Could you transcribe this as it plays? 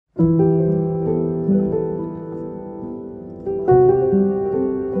పరిశుద్ధ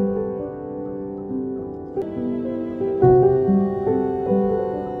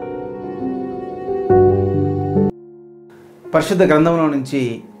గ్రంథంలో నుంచి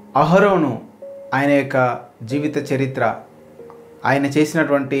అహరోను ఆయన యొక్క జీవిత చరిత్ర, ఆయన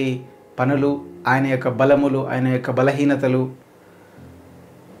చేసినటువంటి పనులు, ఆయన యొక్క బలములు, ఆయన యొక్క బలహీనతలు,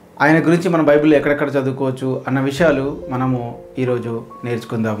 ఆయన గురించి మన బైబిల్లో ఎక్కడెక్కడ చదువుకోవచ్చు అన్న విషయాలు మనము ఈరోజు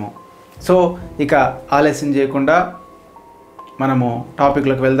నేర్చుకుందాము. సో ఇక ఆలస్యం చేయకుండా మనము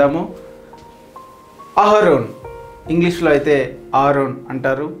టాపిక్లోకి వెళ్దాము. అహరోన్, ఇంగ్లీష్లో అయితే ఆరోన్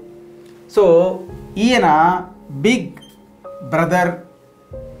అంటారు. సో ఈయన బిగ్ బ్రదర్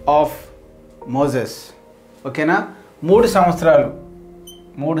ఆఫ్ మోజెస్. ఓకేనా, 3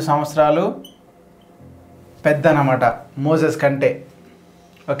 సంవత్సరాలు పెద్ద అన్నమాట మోజెస్ కంటే.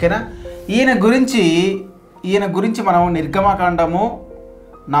 ఓకేనా, ఈయన గురించి మనం నిర్గమకాండము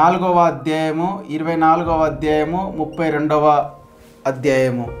 4వ అధ్యాయము, 24వ అధ్యాయము, 32వ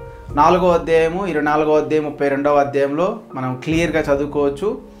అధ్యాయము, 4వ అధ్యాయము, 24వ అధ్యాయం, 32వ అధ్యాయంలో మనం క్లియర్గా చదువుకోవచ్చు.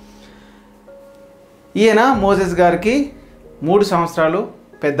 ఈయన మోజెస్ గారికి 3 సంవత్సరాలు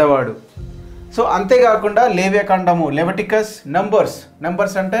పెద్దవాడు. సో అంతేకాకుండా లేవ్యకాండము, లెవిటికస్, నంబర్స్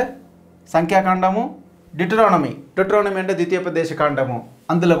అంటే సంఖ్యాకాండము, డిటరానమీ అంటే ద్వితీయోపదేశకాండము,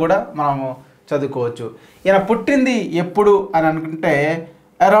 అందులో కూడా మనము చదువుకోవచ్చు. ఈయన పుట్టింది ఎప్పుడు అని అనుకుంటే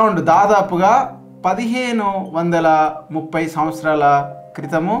అరౌండ్ దాదాపుగా 1530 సంవత్సరాల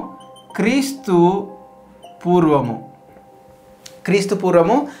క్రితము, క్రీస్తు పూర్వము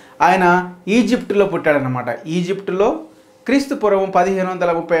ఆయన ఈజిప్టులో పుట్టాడనమాట. ఈజిప్టులో క్రీస్తు పూర్వం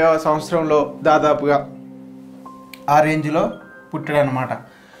 1530 సంవత్సరంలో దాదాపుగా ఆ రేంజ్లో పుట్టాడనమాట.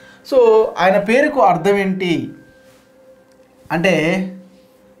 సో ఆయన పేరుకు అర్థం ఏంటి అంటే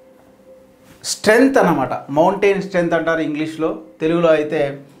స్ట్రెంగ్త్ అన్నమాట. మౌంటైన్ స్ట్రెంగ్త్ అంటారు ఇంగ్లీష్లో, తెలుగులో అయితే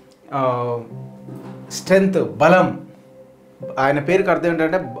స్ట్రెంగ్త్, బలం. ఆయన పేరుకు అర్థం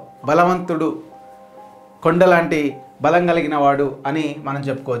ఏంటంటే బలవంతుడు, కొండలాంటి బలం కలిగిన వాడు అని మనం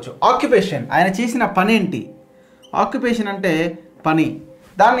చెప్పుకోవచ్చు. ఆక్యుపేషన్, ఆయన చేసిన పని ఏంటి? ఆక్యుపేషన్ అంటే పని.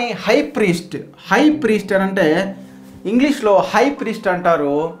 దాన్ని హై ప్రీస్ట్ అని అంటే ఇంగ్లీష్లో హై ప్రీస్ట్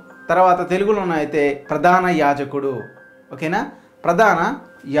అంటారు. తర్వాత తెలుగులోనూ అయితే ప్రధాన యాజకుడు. ఓకేనా, ప్రధాన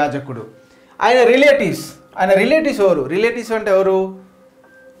యాజకుడు. ఆయన రిలేటివ్స్ ఎవరు? రిలేటివ్స్ అంటే ఎవరు?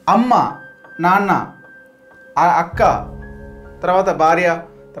 అమ్మ, నాన్న, అక్క, తర్వాత భార్య,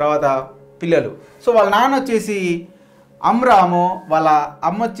 తర్వాత పిల్లలు. సో వాళ్ళ నాన్న వచ్చేసి అమ్రాము, వాళ్ళ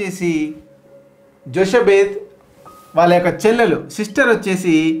అమ్మ వచ్చేసి జోషబేత్, వాళ్ళ యొక్క చెల్లెలు సిస్టర్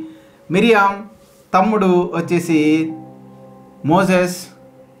వచ్చేసి మిరియాం, తమ్ముడు వచ్చేసి మోజెస్,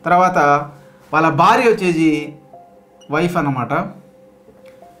 తర్వాత వాళ్ళ భార్య వచ్చేసి వైఫ్ అన్నమాట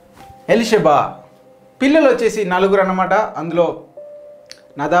ఎలిషబా. పిల్లలు వచ్చేసి 4 అన్నమాట. అందులో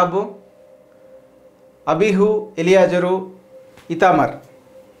నదాబు, అబీహు, ఎలియాజరు, ఇతామర్.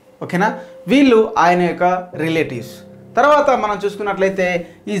 ఓకేనా, వీళ్ళు ఆయన యొక్క రిలేటివ్స్. తర్వాత మనం చూసుకున్నట్లయితే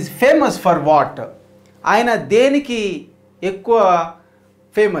ఈజ్ ఫేమస్ ఫర్ వాట్? ఆయన దేనికి ఎక్కువ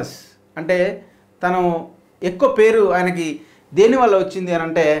ఫేమస్ అంటే తను ఎక్కువ పేరు ఆయనకి దేనివల్ల వచ్చింది అని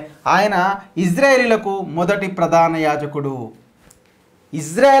అంటే ఆయన ఇజ్రాయేలీలకు మొదటి ప్రధాన యాజకుడు.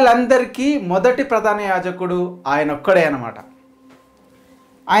 ఇజ్రాయెల్ అందరికీ మొదటి ప్రధాన యాజకుడు ఆయన ఒక్కడే అన్నమాట.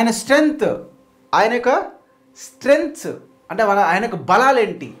 ఆయన ఆయన యొక్క స్ట్రెంగ్త్స్ అంటే ఆయనకు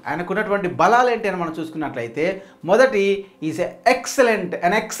బలాలేంటి, ఆయనకున్నటువంటి బలాలేంటి అని మనం చూసుకున్నట్లయితే మొదటి ఈజ్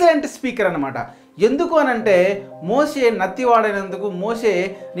ఎక్సలెంట్ స్పీకర్ అనమాట. ఎందుకు అనంటే మోషే నత్తివాడైనందుకు, మోషే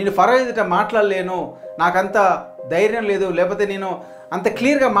నేను ఫరో ఎదుట మాట్లాడలేను, నాకంత ధైర్యం లేదు, లేకపోతే నేను అంత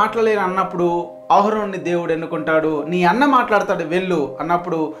క్లియర్గా మాట్లాడలేను అన్నప్పుడు అహరోన్ని దేవుడు ఎన్నుకుంటాడు. నీ అన్న మాట్లాడతాడు వెళ్ళు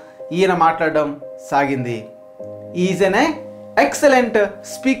అన్నప్పుడు ఈయన మాట్లాడడం సాగింది. Is N excellent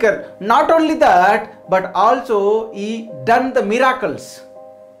speaker. Not only that, but also he done the miracles.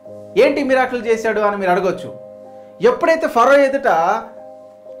 ఏంటి మిరాకిల్ చేశాడు అని మీరు అడగొచ్చు. ఎప్పుడైతే ఫరో ఎదుట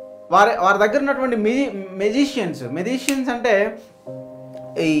వారి దగ్గర ఉన్నటువంటి మెజిషియన్స్ అంటే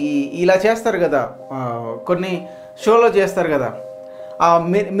ఇలా చేస్తారు కదా, కొన్ని షోలో చేస్తారు కదా,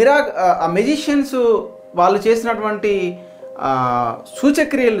 ఆ మెజిషియన్స్ వాళ్ళు చేసినటువంటి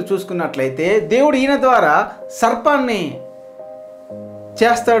సూచక్రియలు చూసుకున్నట్లయితే దేవుడు ఈయన ద్వారా సర్పాన్ని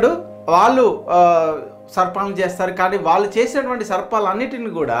చేస్తాడు. వాళ్ళు సర్పాలను చేస్తారు, కానీ వాళ్ళు చేసినటువంటి సర్పాలన్నిటిని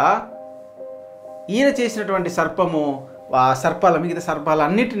కూడా ఈయన చేసినటువంటి సర్పము మిగతా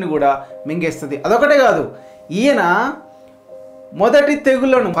సర్పాలన్నిటిని కూడా మింగేస్తుంది. అదొకటే కాదు, ఈయన మొదటి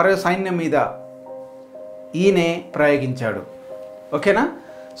తెగుళ్లను ఫరో సైన్యం మీద ఈయనే ప్రయోగించాడు. ఓకేనా,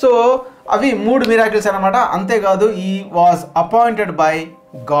 సో అవి 3 మిరాకిల్స్ అన్నమాట. అంతేకాదు ఈ వాజ్ అపాయింటెడ్ బై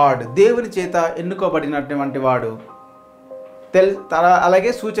గాడ్, దేవుని చేత ఎన్నుకోబడినటువంటి వాడు.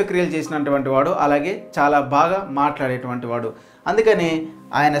 అలాగే సూచక్రియలు చేసినటువంటి వాడు, అలాగే చాలా బాగా మాట్లాడేటువంటి వాడు. అందుకని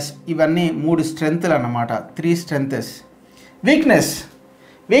ఆయన ఇవన్నీ 3 స్ట్రెంగ్త్లు అన్నమాట, 3 స్ట్రెంగ్త్స్.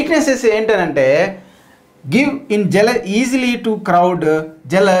 వీక్నెసెస్ ఏంటనంటే give in easily to crowd,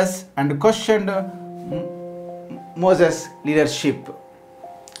 jealous and questioned Moses leadership.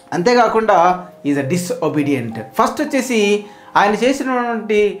 అంతేకాకుండా ఈజ్ అ డిస్ఒబీడియంట్. ఫస్ట్ వచ్చేసి ఆయన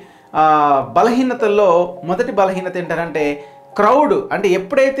చేసినటువంటి బలహీనతల్లో మొదటి బలహీనత ఏంటంటే క్రౌడ్. అంటే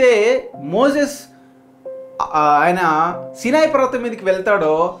ఎప్పుడైతే మోసెస్ ఆయన సినాయి పర్వతం మీదకి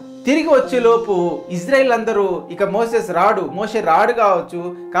వెళ్తాడో తిరిగి వచ్చేలోపు ఇజ్రాయిల్ అందరూ ఇక మోషే రాడు కావచ్చు,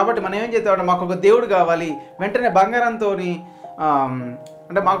 కాబట్టి మనం ఏం చేద్దామంటే మాకు ఒక దేవుడు కావాలి, వెంటనే బంగారంతో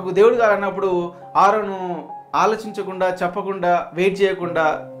అంటే మాకు ఒక దేవుడు కావాలన్నప్పుడు ఆరోను ఆలోచించకుండా, చెప్పకుండా, వెయిట్ చేయకుండా,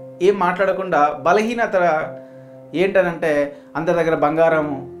 ఏం మాట్లాడకుండా బలహీనత ఏంటనంటే అందరి దగ్గర బంగారం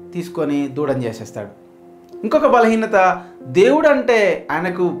తీసుకొని దూడం చేసేస్తాడు. ఇంకొక బలహీనత, దేవుడు అంటే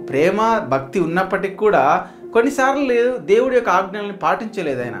ఆయనకు ప్రేమ భక్తి ఉన్నప్పటికీ కూడా కొన్నిసార్లు దేవుడి యొక్క ఆజ్ఞల్ని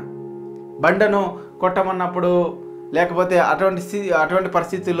పాటించలేదు. ఆయన బండను కొట్టమన్నప్పుడు, లేకపోతే అటువంటి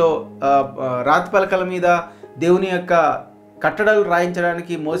పరిస్థితుల్లో రాతి పలకల మీద దేవుని యొక్క కట్టడలు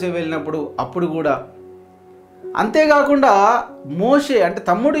రాయించడానికి మోసే వెళ్ళినప్పుడు అప్పుడు కూడా. అంతేకాకుండా మోషే అంటే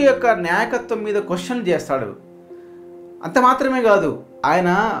తమ్ముడు యొక్క నాయకత్వం మీద క్వశ్చన్ చేస్తాడు. అంత మాత్రమే కాదు, ఆయన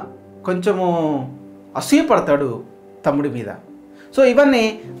కొంచెము అసూయపడతాడు తమ్ముడి మీద. సో ఇవన్నీ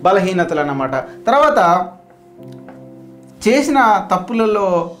బలహీనతలు అన్నమాట. తర్వాత చేసిన తప్పులలో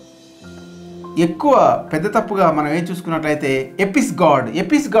ఎక్కువ పెద్ద తప్పుగా మనం ఏం చూసుకున్నట్లయితే ఎపిస్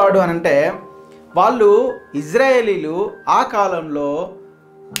గాడ్ అని అంటే వాళ్ళు ఇజ్రాయేలీలు ఆ కాలంలో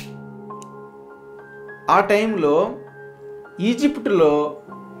ఆ టైంలో ఈజిప్టులో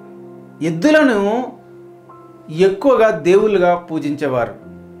ఎద్దులను ఎక్కువగా దేవుళ్ళుగా పూజించేవారు.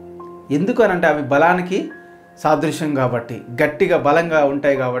 ఎందుకు అనంటే అవి బలానికి సాదృశ్యం కాబట్టి, గట్టిగా బలంగా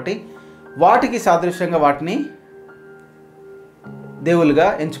ఉంటాయి కాబట్టి వాటికి సాదృశ్యంగా వాటిని దేవుళ్ళుగా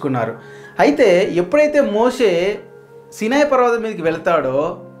ఎంచుకున్నారు. అయితే ఎప్పుడైతే మోషే సినాయి పర్వతం మీదకి వెళ్తాడో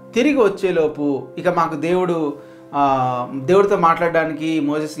తిరిగి వచ్చేలోపు ఇక మాకు దేవుడితో మాట్లాడడానికి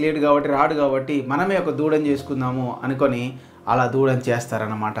మోసెస్ లేడు కాబట్టి, రాడు కాబట్టి మనమే ఒక దూడం చేసుకుందాము అనుకొని అలా దూడం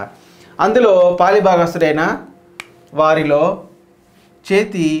చేస్తారన్నమాట. అందులో పాలిభాగస్తుడైన వారిలో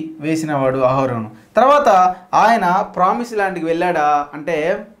చేతి వేసినవాడు అహరోను. తర్వాత ఆయన ప్రామిస్ ల్యాండ్కి వెళ్ళాడా అంటే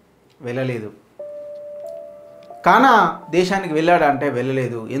వెళ్ళలేదు. కానా దేశానికి వెళ్ళాడా అంటే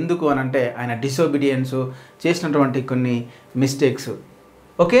వెళ్ళలేదు. ఎందుకు అనంటే ఆయన డిసోబీడియన్స్ చేసినటువంటి కొన్ని మిస్టేక్స్.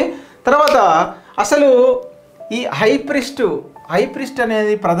 ఓకే, తర్వాత అసలు ఈ హై ప్రిస్ట్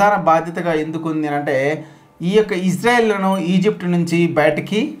అనేది ప్రధాన బాధ్యతగా ఎందుకు ఉంది అంటే ఈ యొక్క ఇజ్రాయెల్ను ఈజిప్ట్ నుంచి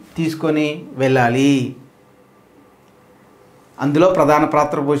బయటికి తీసుకొని వెళ్ళాలి. అందులో ప్రధాన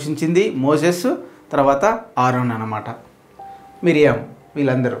పాత్ర పోషించింది మోసెస్, తర్వాత ఆరోన్ అన్నమాట, మిరియాం,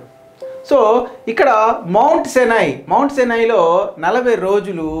 వీళ్ళందరూ. సో ఇక్కడ మౌంట్ సెనాయిలో 40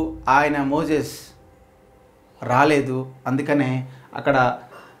 రోజులు ఆయన మోసెస్ రాలేదు. అందుకనే అక్కడ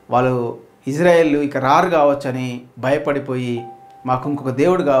వాళ్ళు ఇజ్రాయేల్ ఇక రారు కావచ్చని భయపడిపోయి మాకు ఇంకొక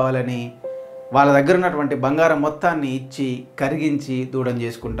దేవుడు కావాలని వాళ్ళ దగ్గర ఉన్నటువంటి బంగారం మొత్తాన్ని ఇచ్చి కరిగించి దూడం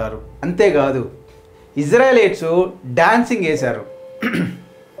చేసుకుంటారు. అంతేకాదు ఇజ్రాయేలీట్స్ డాన్సింగ్ వేశారు.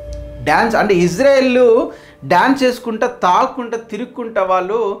 డాన్స్ అంటే ఇజ్రాయేల్ డాన్స్ చేసుకుంటా, తాగుకుంటా, తిరుక్కుంటా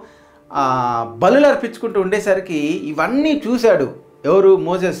వాళ్ళు బలులు అర్పించుకుంటూ ఉండేసరికి ఇవన్నీ చూశాడు ఎవరు?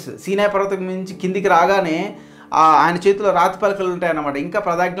 మోసెస్. సీనాయి పర్వతం నుంచి కిందికి రాగానే ఆయన చేతిలో రాతి పలకలు ఉంటాయన్నమాట, ఇంకా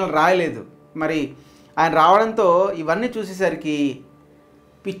ప్రదాజ్ఞలు రాయలేదు. మరి ఆయన రావడంతో ఇవన్నీ చూసేసరికి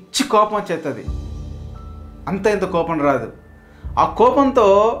పిచ్చి కోపం వచ్చేస్తుంది. ఇంత కోపం రాదు. ఆ కోపంతో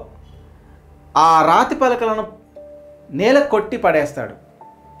ఆ రాతి పలకలను నేల కొట్టి పడేస్తాడు.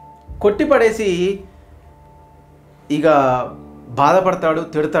 కొట్టి పడేసి ఇక బాధపడతాడు,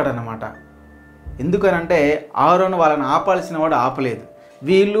 తిడతాడనమాట. ఎందుకనంటే ఆరోను వాళ్ళని ఆపాల్సిన వాడు ఆపలేదు.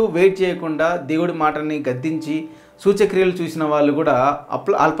 వీళ్ళు వెయిట్ చేయకుండా దేవుడి మాటని గద్దించి సూచక్రియలు చూసిన వాళ్ళు కూడా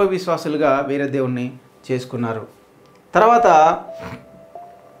అల్ప విశ్వాసులుగా వేరే దేవుణ్ణి చేసుకున్నారు. తర్వాత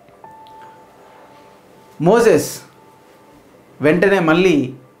మోసెస్ వెంటనే మళ్ళీ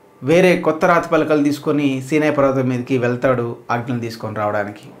వేరే కొత్త రాతి పలకలు తీసుకొని సీనాయి పర్వతం మీదకి వెళ్తాడు ఆజ్ఞలు తీసుకొని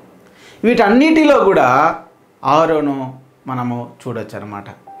రావడానికి. వీటన్నిటిలో కూడా ఆరోను మనము చూడొచ్చు అన్నమాట.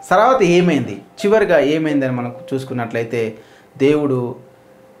 తర్వాత ఏమైంది, చివరిగా ఏమైందని మనం చూసుకున్నట్లయితే దేవుడు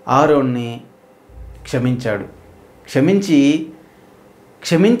ఆరోన్ని క్షమించాడు.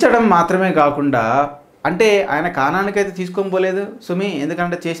 క్షమించడం మాత్రమే కాకుండా, అంటే ఆయన కానానికైతే తీసుకొని పోలేదు సుమి,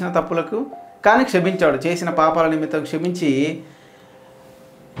 ఎందుకంటే చేసిన తప్పులకు, కానీ క్షమించాడు. చేసిన పాపాల నిమిత్తం క్షమించి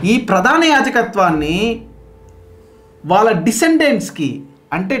ఈ ప్రధాన యాజకత్వాన్ని వాళ్ళ డిసెండెంట్స్కి,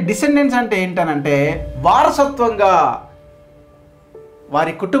 అంటే డిసెండెంట్స్ అంటే ఏంటనంటే వారసత్వంగా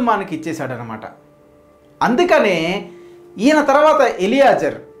వారి కుటుంబానికి ఇచ్చేశాడనమాట. అందుకనే ఈయన తర్వాత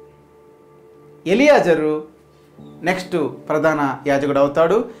ఎలియాజరు నెక్స్ట్ ప్రధాన యాజకుడు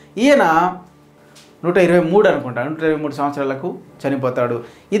అవుతాడు. ఈయన 123 అనుకుంటా 123 సంవత్సరాలకు చనిపోతాడు.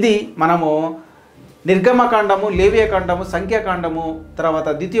 ఇది మనము నిర్గమకాండము, లేవియకాండము, సంఖ్యాకాండము, తర్వాత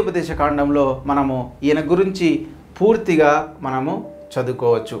ద్వితీయోపదేశ కాండంలో మనము ఈయన గురించి పూర్తిగా మనము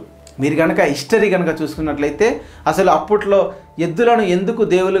చదువుకోవచ్చు. మీరు కనుక హిస్టరీ కనుక చూసుకున్నట్లయితే అసలు అప్పట్లో ఎద్దులను ఎందుకు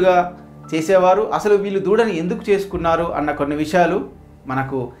దేవులుగా చేసేవారు, అసలు వీళ్ళు దూడని ఎందుకు చేసుకున్నారు అన్న కొన్ని విషయాలు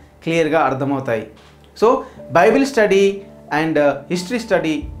మనకు క్లియర్గా అర్థమవుతాయి. So Bible study and history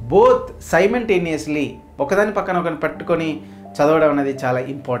study both simultaneously ఒకదాని పక్కన ఒకరిని పెట్టుకొని చదవడం అనేది చాలా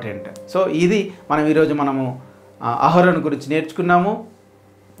ఇంపార్టెంట్. సో ఇది ఈరోజు మనము అహరోన్ గురించి నేర్చుకున్నాము.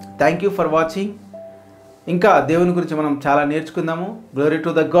 Thank you for watching. ఇంకా దేవుని గురించి మనం చాలా నేర్చుకుందాము. Glory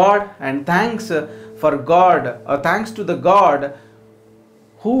to the God and thanks for God, thanks to the God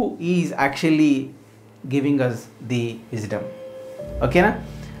who is actually giving us the wisdom. ఓకేనా?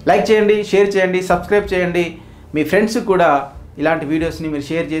 లైక్ చేయండి, షేర్ చేయండి, సబ్స్క్రైబ్ చేయండి. మీ ఫ్రెండ్స్ కూడా ఇలాంటి వీడియోస్ని మీరు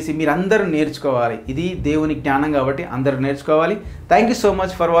షేర్ చేసి మీరు అందరూ నేర్చుకోవాలి. ఇది దేవుని జ్ఞానం కాబట్టి అందరూ నేర్చుకోవాలి. Thank you so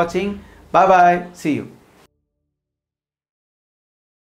much for watching. Bye bye, see you.